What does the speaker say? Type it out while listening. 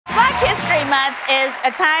Month is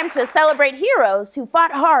a time to celebrate heroes who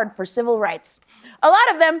fought hard for civil rights. A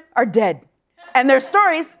lot of them are dead, and their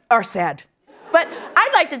stories are sad. But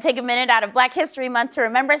I'd like to take a minute out of Black History Month to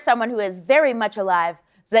remember someone who is very much alive,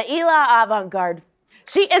 Zaila Avant-garde.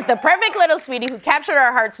 She is the perfect little sweetie who captured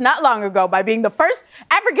our hearts not long ago by being the first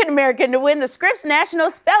African-American to win the Scripps National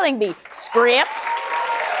Spelling Bee. Scripps.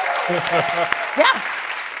 Yeah.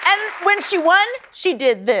 And when she won, she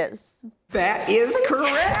did this. That is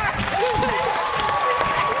correct.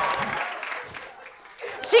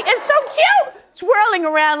 She is so cute, twirling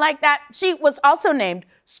around like that. She was also named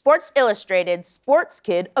Sports Illustrated Sports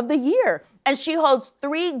Kid of the Year, and she holds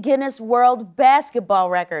 3 Guinness World Basketball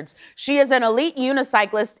records. She is an elite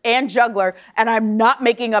unicyclist and juggler, and I'm not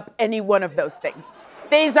making up any one of those things.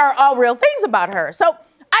 These are all real things about her. So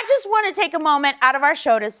I just want to take a moment out of our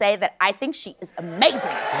show to say that I think she is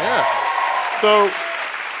amazing. Yeah. So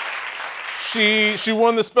she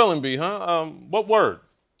won the spelling bee, huh? What word?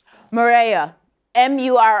 Murraya.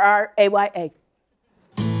 M-U-R-R-A-Y-A.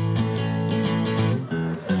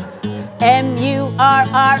 M-U-R-R-A-Y-A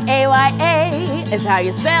is how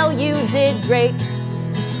you spell you did great.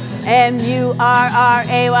 M-U-R-R-A-Y-A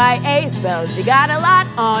spells you got a lot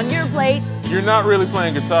on your plate. You're not really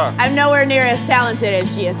playing guitar. I'm nowhere near as talented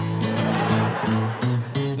as she is.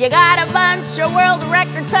 You got a bunch of world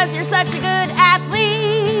records because you're such a good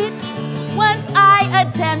athlete. Once I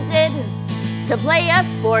attempted to play a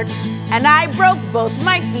sport and I broke both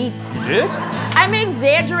my feet. You did? I'm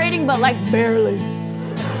exaggerating, but like barely.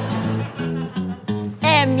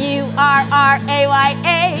 M-U-R-R-A-Y-A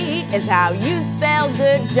is how you spell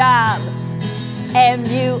good job.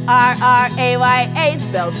 M-U-R-R-A-Y-A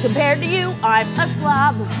spells compared to you, I'm a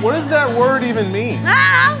slob. What does that word even mean?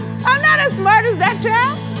 I'm not as smart as that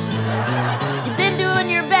child. You've been doing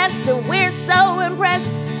your best and we're so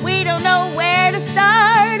impressed. We don't know where to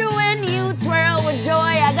start. When you twirl with joy,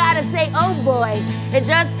 I gotta say, oh boy, it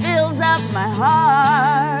just fills up my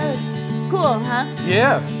heart. Cool, huh?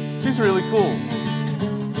 Yeah, she's really cool.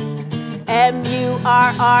 M-U-R-R-A-Y-A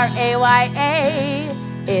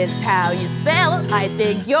is how you spell. I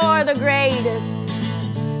think you're the greatest.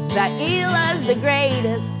 Zaila's the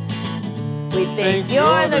greatest. We think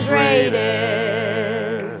you're the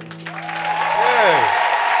greatest.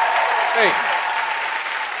 Hey.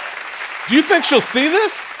 Do you think she'll see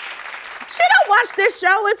this? She don't watch this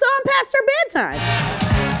show. It's on past her bedtime.